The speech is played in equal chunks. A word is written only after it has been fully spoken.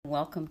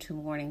welcome to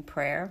morning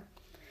prayer.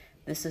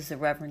 This is the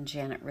Reverend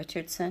Janet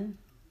Richardson.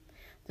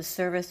 The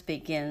service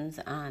begins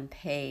on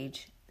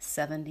page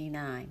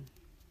 79.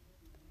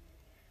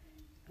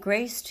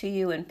 Grace to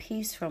you and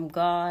peace from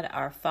God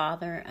our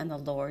Father and the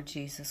Lord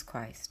Jesus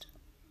Christ.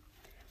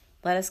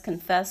 Let us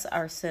confess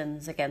our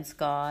sins against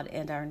God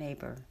and our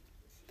neighbor.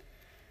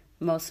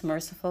 Most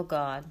merciful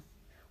God,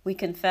 we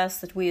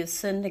confess that we have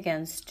sinned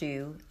against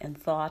you in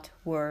thought,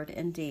 word,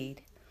 and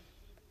deed,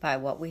 by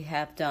what we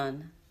have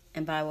done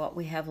and by what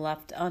we have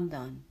left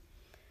undone.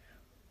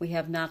 We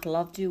have not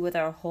loved you with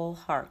our whole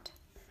heart.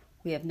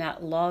 We have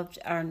not loved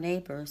our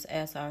neighbors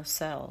as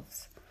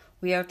ourselves.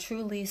 We are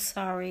truly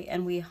sorry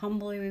and we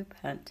humbly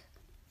repent.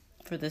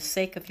 For the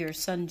sake of your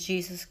Son,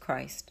 Jesus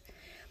Christ,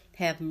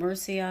 have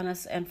mercy on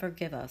us and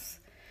forgive us,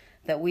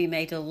 that we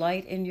may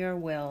delight in your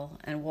will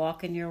and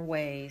walk in your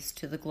ways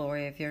to the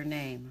glory of your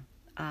name.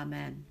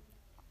 Amen.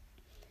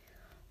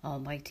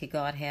 Almighty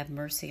God, have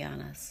mercy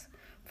on us.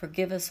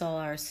 Forgive us all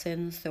our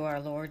sins through our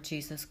Lord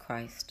Jesus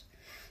Christ.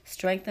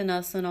 Strengthen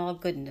us in all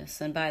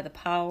goodness, and by the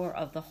power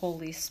of the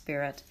Holy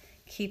Spirit,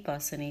 keep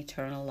us in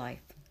eternal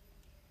life.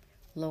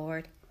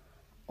 Lord,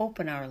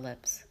 open our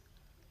lips,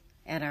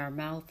 and our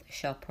mouth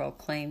shall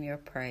proclaim your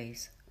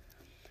praise.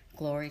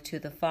 Glory to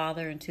the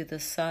Father, and to the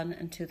Son,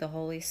 and to the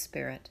Holy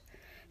Spirit,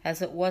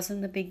 as it was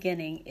in the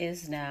beginning,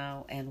 is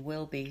now, and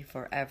will be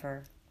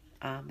forever.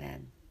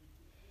 Amen.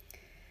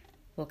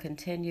 We'll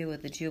continue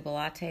with the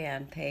Jubilate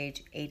on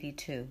page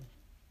 82.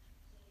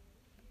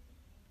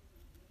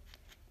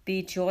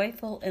 Be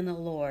joyful in the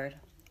Lord,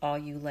 all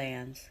you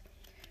lands.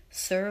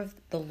 Serve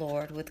the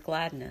Lord with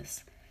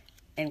gladness,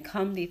 and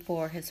come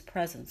before his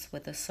presence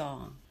with a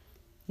song.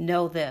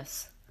 Know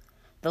this,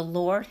 the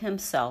Lord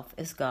himself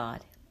is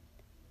God.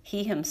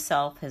 He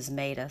himself has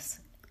made us,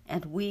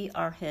 and we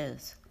are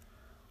his.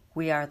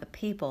 We are the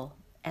people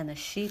and the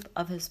sheep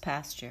of his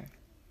pasture.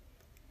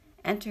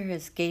 Enter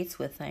his gates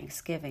with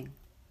thanksgiving.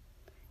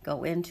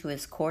 Go into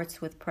his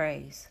courts with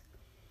praise.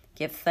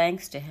 Give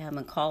thanks to him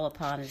and call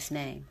upon his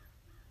name.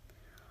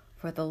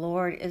 For the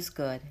Lord is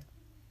good.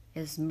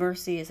 His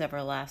mercy is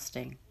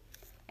everlasting,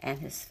 and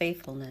his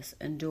faithfulness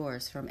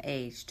endures from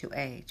age to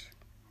age.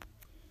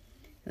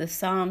 The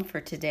psalm for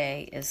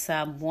today is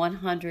Psalm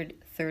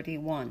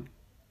 131,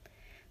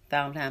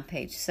 found on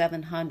page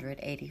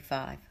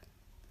 785.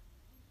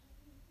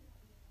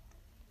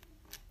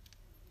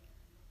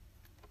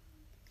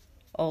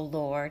 O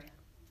Lord,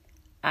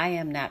 I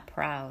am not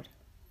proud.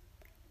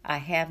 I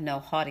have no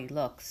haughty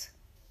looks.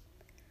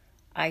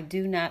 I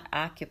do not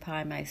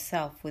occupy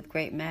myself with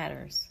great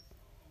matters,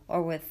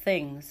 or with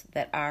things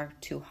that are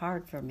too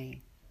hard for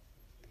me.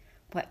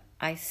 But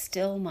I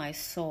still my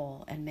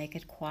soul and make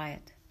it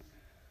quiet,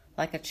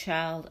 like a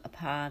child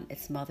upon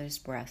its mother's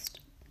breast.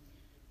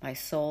 My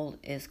soul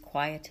is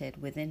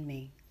quieted within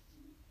me.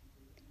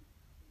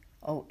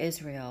 O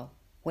Israel,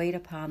 wait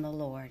upon the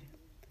Lord,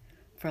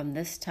 from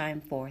this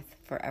time forth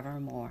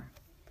forevermore.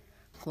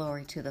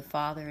 Glory to the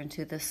Father, and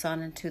to the Son,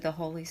 and to the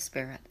Holy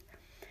Spirit,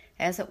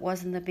 as it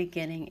was in the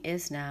beginning,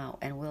 is now,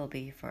 and will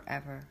be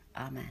forever.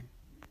 Amen.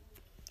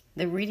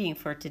 The reading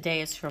for today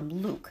is from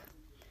Luke,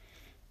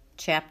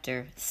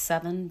 chapter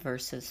 7,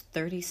 verses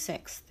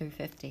 36 through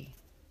 50.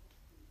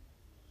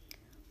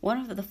 One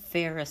of the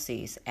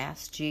Pharisees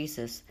asked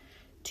Jesus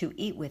to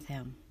eat with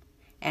him,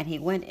 and he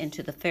went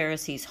into the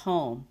Pharisee's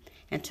home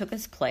and took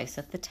his place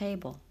at the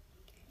table.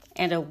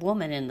 And a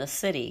woman in the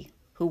city,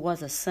 who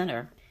was a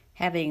sinner,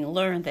 having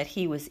learned that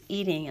he was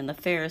eating in the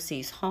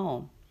Pharisee's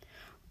home,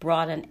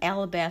 brought an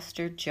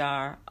alabaster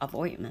jar of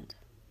ointment.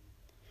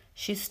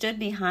 She stood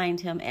behind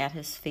him at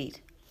his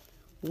feet,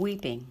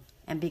 weeping,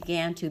 and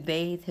began to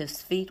bathe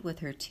his feet with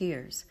her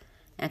tears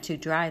and to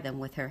dry them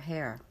with her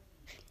hair.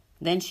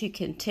 Then she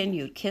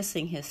continued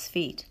kissing his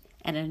feet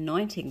and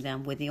anointing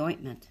them with the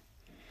ointment.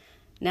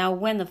 Now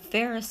when the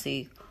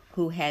Pharisee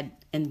who had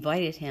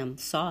invited him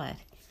saw it,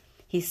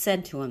 he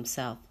said to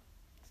himself,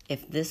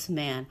 if this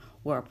man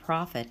were a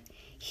prophet,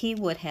 he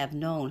would have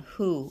known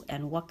who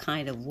and what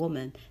kind of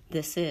woman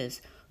this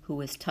is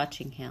who is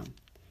touching him,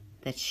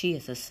 that she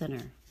is a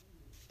sinner.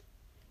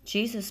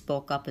 Jesus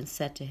spoke up and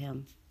said to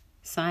him,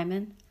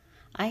 Simon,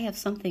 I have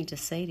something to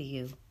say to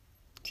you.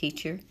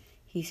 Teacher,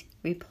 he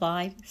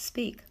replied,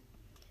 speak.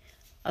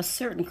 A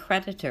certain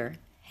creditor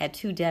had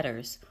 2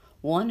 debtors.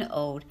 One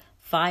owed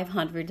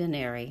 500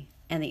 denarii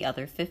and the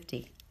other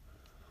 50.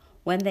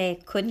 When they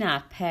could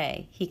not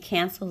pay, he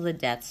canceled the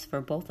debts for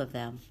both of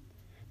them.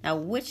 Now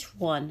which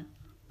one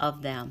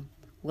of them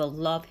will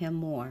love him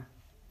more?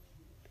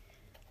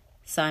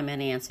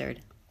 Simon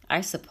answered,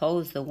 I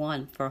suppose the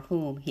one for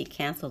whom he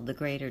canceled the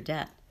greater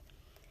debt.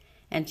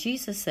 And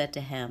Jesus said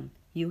to him,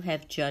 you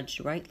have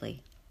judged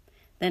rightly.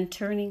 Then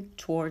turning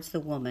towards the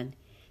woman,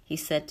 he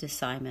said to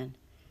Simon,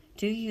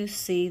 do you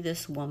see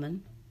this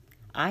woman?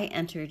 I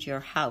entered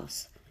your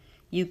house.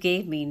 You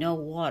gave me no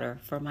water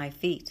for my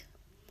feet,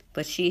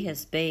 but she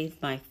has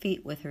bathed my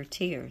feet with her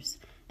tears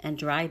and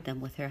dried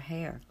them with her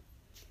hair.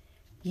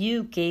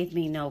 You gave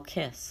me no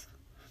kiss,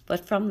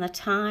 but from the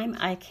time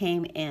I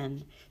came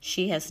in,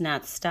 she has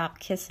not stopped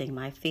kissing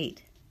my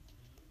feet.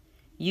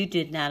 You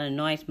did not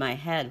anoint my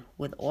head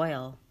with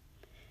oil,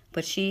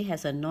 but she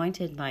has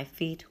anointed my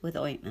feet with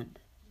ointment.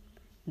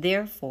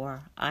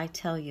 Therefore, I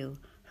tell you,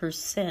 her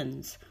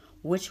sins,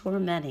 which were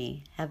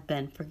many, have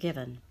been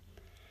forgiven.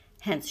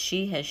 Hence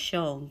she has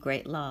shown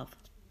great love.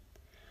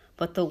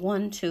 But the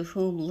one to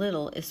whom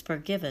little is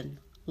forgiven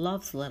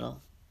loves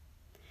little.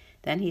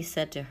 Then he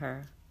said to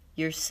her,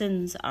 Your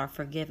sins are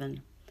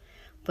forgiven.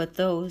 But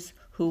those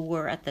who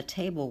were at the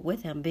table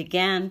with him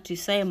began to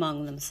say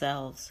among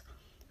themselves,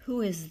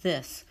 Who is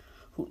this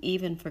who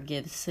even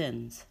forgives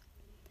sins?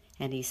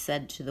 And he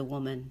said to the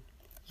woman,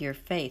 Your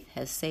faith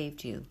has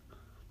saved you.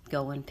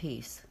 Go in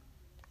peace.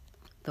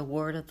 The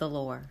word of the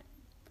Lord.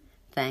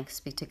 Thanks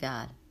be to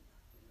God.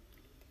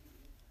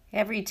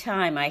 Every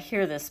time I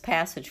hear this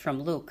passage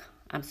from Luke,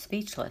 I'm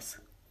speechless.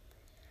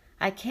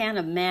 I can't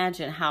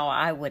imagine how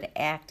I would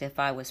act if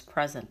I was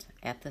present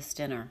at this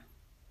dinner.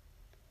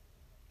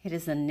 It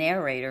is the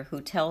narrator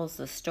who tells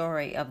the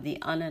story of the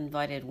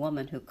uninvited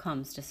woman who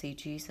comes to see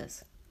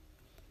Jesus.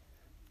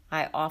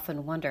 I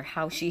often wonder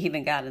how she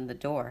even got in the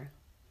door.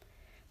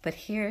 But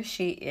here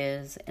she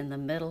is in the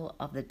middle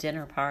of the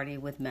dinner party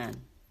with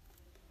men.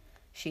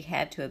 She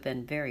had to have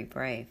been very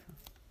brave.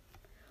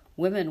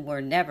 Women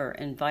were never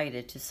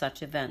invited to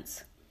such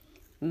events.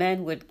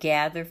 Men would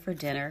gather for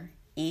dinner,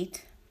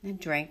 eat and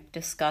drink,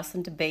 discuss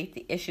and debate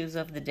the issues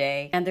of the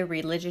day and their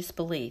religious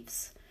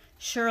beliefs.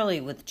 Surely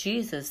with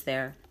Jesus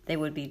there, they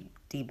would be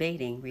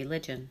debating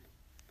religion.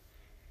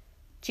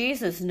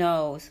 Jesus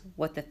knows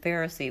what the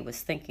Pharisee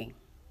was thinking.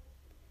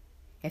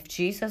 If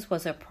Jesus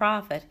was a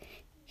prophet,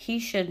 he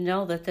should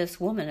know that this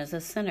woman is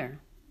a sinner.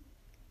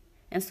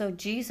 And so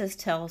Jesus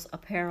tells a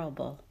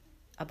parable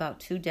about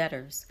two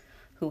debtors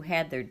who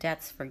had their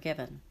debts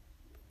forgiven.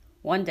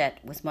 One debt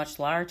was much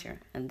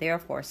larger, and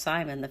therefore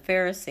Simon the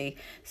Pharisee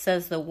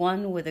says the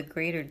one with a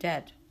greater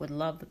debt would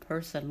love the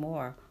person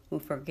more who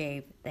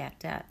forgave that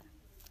debt.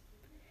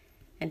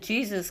 And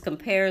Jesus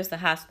compares the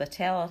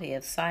hospitality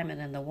of Simon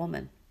and the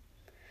woman.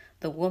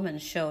 The woman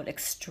showed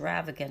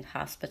extravagant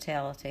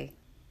hospitality.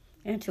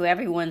 And to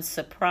everyone's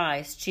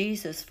surprise,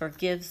 Jesus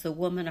forgives the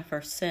woman of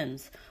her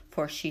sins,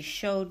 for she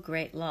showed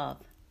great love.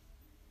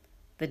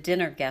 The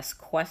dinner guests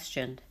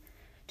questioned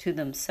to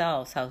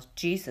themselves how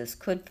Jesus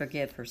could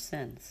forgive her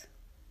sins.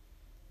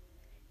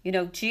 You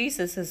know,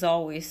 Jesus is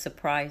always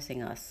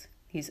surprising us.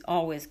 He's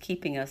always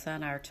keeping us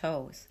on our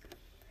toes.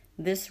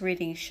 This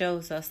reading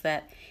shows us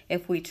that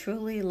if we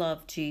truly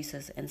love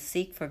Jesus and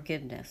seek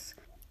forgiveness,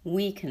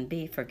 we can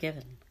be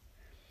forgiven.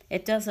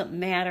 It doesn't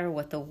matter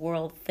what the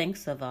world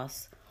thinks of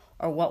us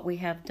or what we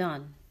have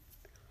done.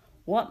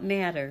 What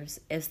matters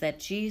is that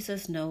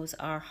Jesus knows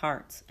our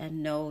hearts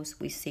and knows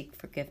we seek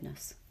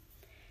forgiveness.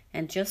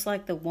 And just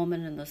like the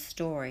woman in the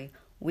story,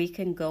 we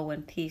can go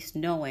in peace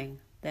knowing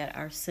that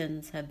our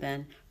sins have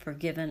been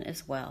forgiven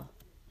as well.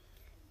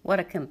 What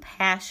a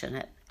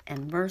compassionate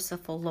and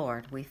merciful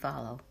Lord we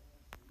follow.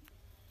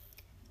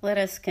 Let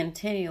us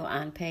continue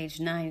on page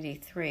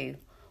 93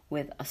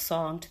 with A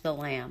Song to the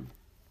Lamb.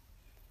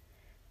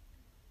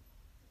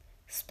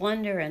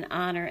 Splendor and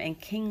honor and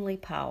kingly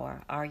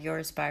power are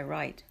yours by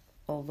right,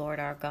 O Lord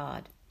our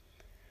God.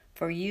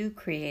 For you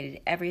created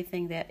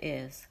everything that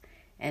is,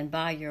 and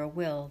by your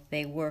will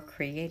they were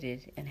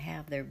created and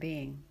have their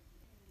being.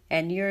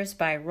 And yours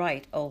by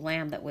right, O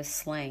Lamb that was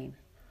slain,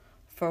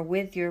 for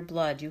with your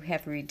blood you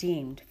have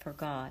redeemed for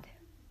God.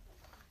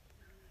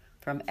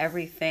 From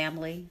every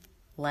family,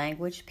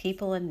 language,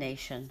 people, and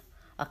nation,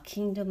 a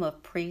kingdom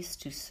of priests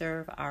to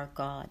serve our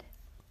God.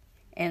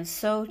 And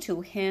so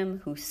to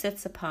him who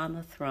sits upon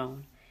the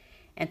throne,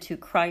 and to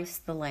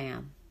Christ the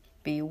Lamb,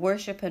 be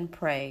worship and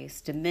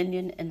praise,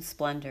 dominion and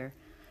splendor,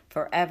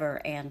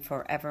 forever and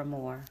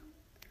forevermore.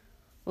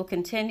 We'll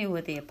continue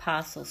with the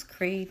Apostles'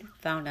 Creed,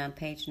 found on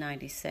page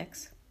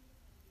 96.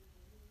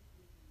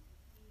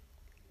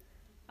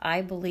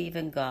 I believe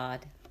in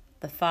God,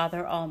 the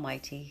Father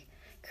Almighty,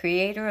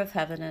 creator of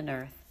heaven and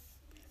earth.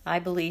 I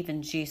believe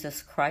in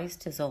Jesus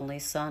Christ, his only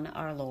Son,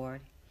 our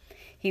Lord.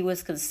 He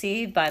was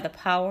conceived by the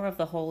power of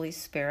the Holy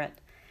Spirit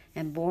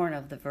and born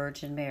of the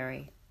Virgin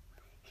Mary.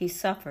 He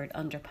suffered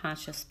under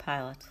Pontius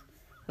Pilate,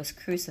 was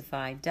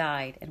crucified,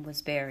 died, and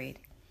was buried.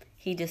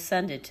 He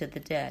descended to the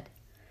dead.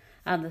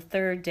 On the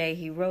third day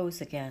he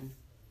rose again.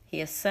 He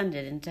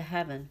ascended into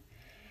heaven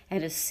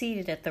and is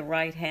seated at the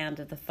right hand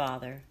of the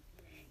Father.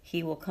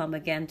 He will come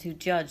again to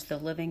judge the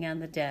living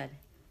and the dead.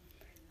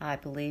 I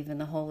believe in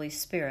the Holy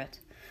Spirit,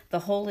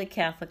 the Holy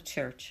Catholic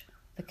Church,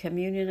 the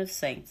communion of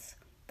saints,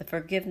 the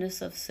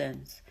forgiveness of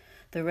sins,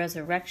 the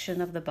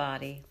resurrection of the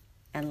body,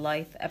 and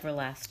life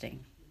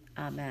everlasting.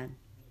 Amen.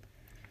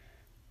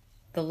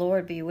 The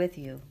Lord be with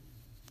you,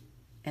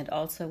 and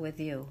also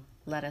with you.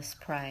 Let us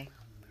pray.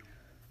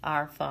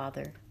 Our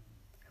Father,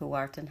 who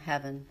art in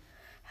heaven,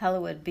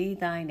 hallowed be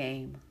thy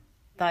name.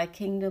 Thy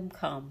kingdom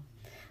come,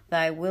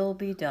 thy will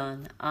be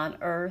done, on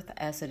earth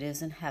as it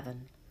is in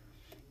heaven.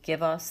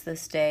 Give us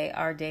this day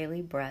our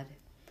daily bread,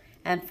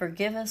 and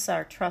forgive us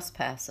our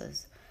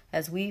trespasses,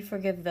 as we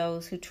forgive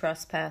those who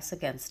trespass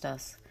against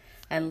us.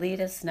 And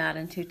lead us not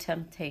into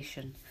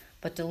temptation,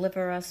 but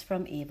deliver us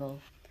from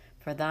evil.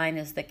 For thine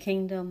is the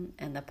kingdom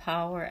and the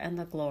power and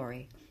the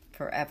glory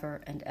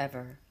forever and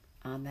ever.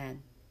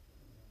 Amen.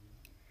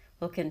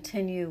 We'll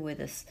continue with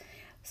the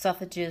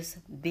suffrages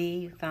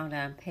B, found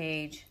on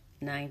page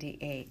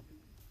 98.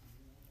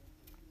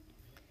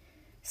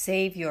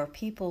 Save your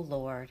people,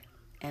 Lord,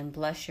 and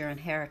bless your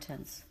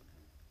inheritance.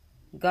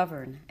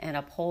 Govern and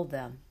uphold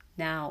them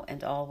now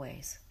and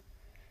always.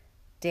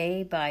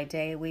 Day by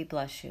day we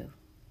bless you.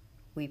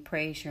 We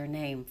praise your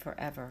name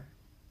forever.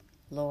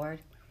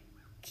 Lord,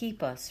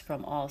 keep us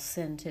from all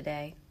sin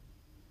today.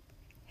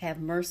 Have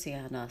mercy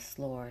on us,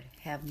 Lord,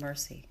 have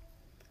mercy.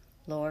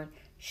 Lord,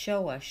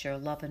 show us your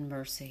love and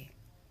mercy,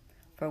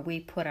 for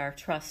we put our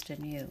trust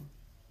in you.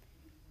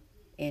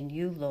 In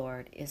you,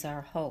 Lord, is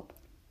our hope,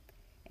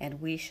 and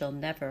we shall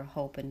never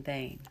hope in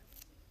vain.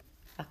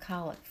 A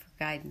collect for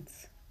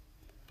guidance.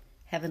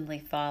 Heavenly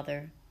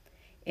Father,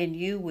 in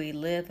you we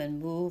live and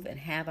move and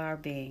have our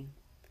being.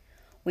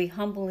 We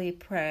humbly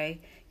pray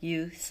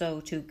you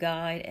so to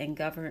guide and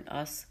govern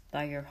us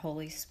by your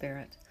Holy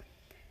Spirit,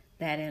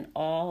 that in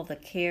all the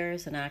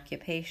cares and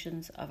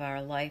occupations of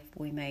our life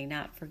we may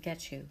not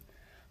forget you,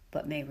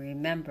 but may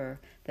remember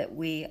that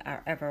we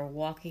are ever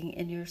walking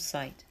in your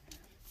sight,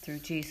 through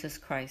Jesus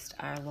Christ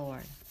our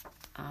Lord.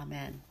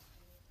 Amen.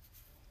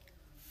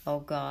 O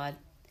God,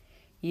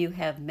 you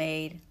have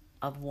made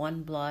of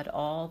one blood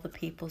all the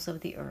peoples of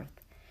the earth,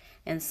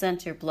 and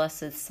sent your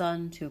blessed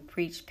Son to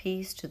preach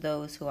peace to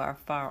those who are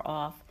far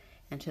off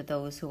and to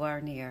those who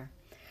are near.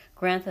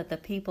 Grant that the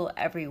people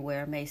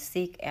everywhere may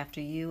seek after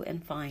you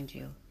and find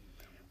you.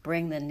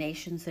 Bring the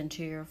nations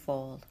into your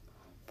fold.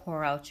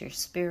 Pour out your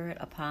Spirit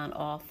upon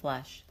all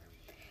flesh,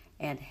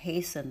 and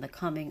hasten the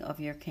coming of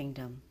your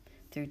kingdom,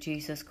 through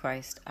Jesus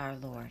Christ our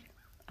Lord.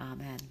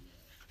 Amen.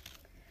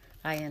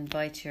 I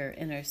invite your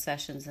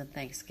intercessions and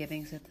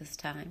thanksgivings at this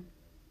time.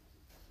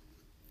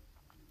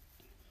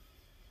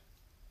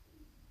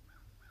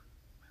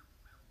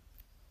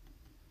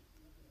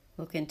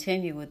 We'll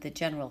continue with the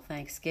general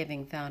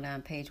thanksgiving found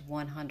on page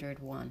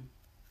 101.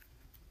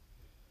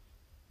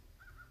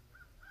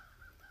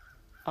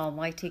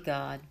 Almighty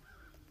God,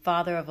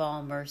 Father of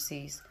all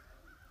mercies,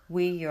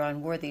 we, your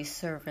unworthy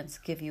servants,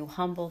 give you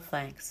humble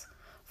thanks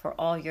for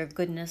all your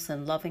goodness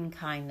and loving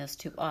kindness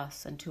to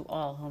us and to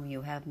all whom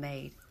you have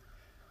made.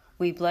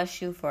 We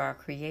bless you for our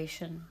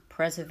creation,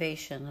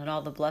 preservation, and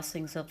all the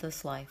blessings of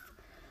this life,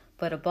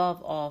 but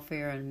above all for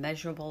your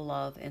immeasurable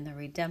love in the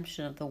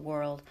redemption of the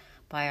world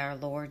by our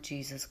Lord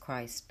Jesus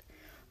Christ,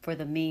 for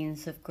the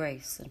means of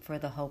grace and for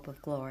the hope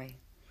of glory.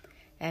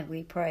 And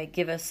we pray,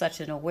 give us such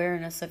an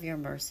awareness of your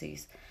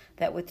mercies,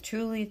 that with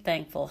truly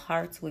thankful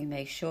hearts we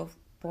may show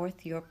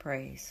forth your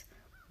praise,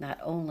 not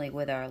only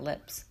with our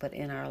lips, but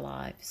in our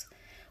lives,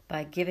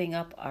 by giving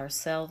up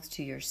ourselves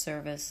to your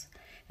service,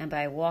 and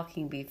by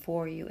walking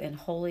before you in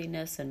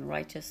holiness and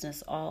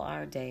righteousness all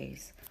our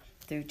days,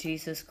 through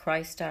Jesus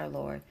Christ our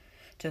Lord,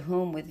 to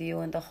whom with you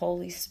and the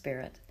Holy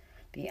Spirit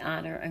be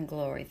honor and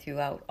glory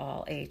throughout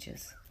all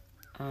ages.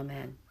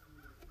 Amen.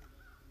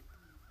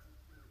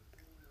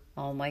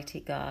 Almighty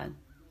God,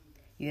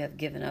 you have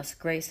given us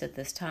grace at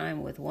this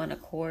time with one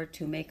accord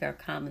to make our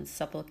common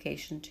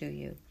supplication to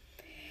you.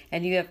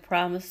 And you have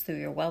promised through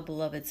your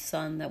well-beloved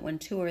Son that when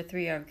 2 or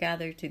 3 are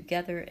gathered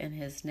together in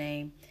his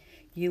name,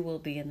 you will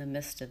be in the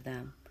midst of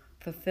them.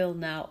 Fulfill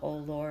now, O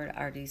Lord,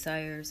 our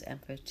desires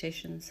and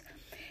petitions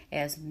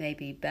as may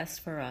be best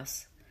for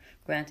us,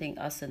 granting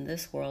us in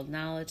this world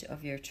knowledge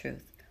of your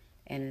truth,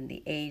 and in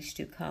the age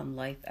to come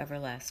life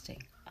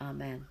everlasting.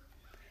 Amen.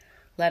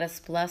 Let us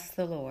bless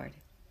the Lord.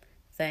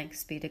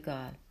 Thanks be to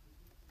God.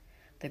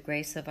 The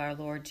grace of our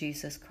Lord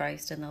Jesus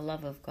Christ and the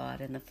love of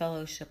God and the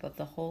fellowship of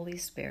the Holy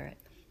Spirit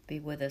be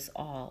with us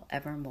all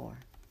evermore.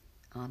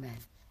 Amen.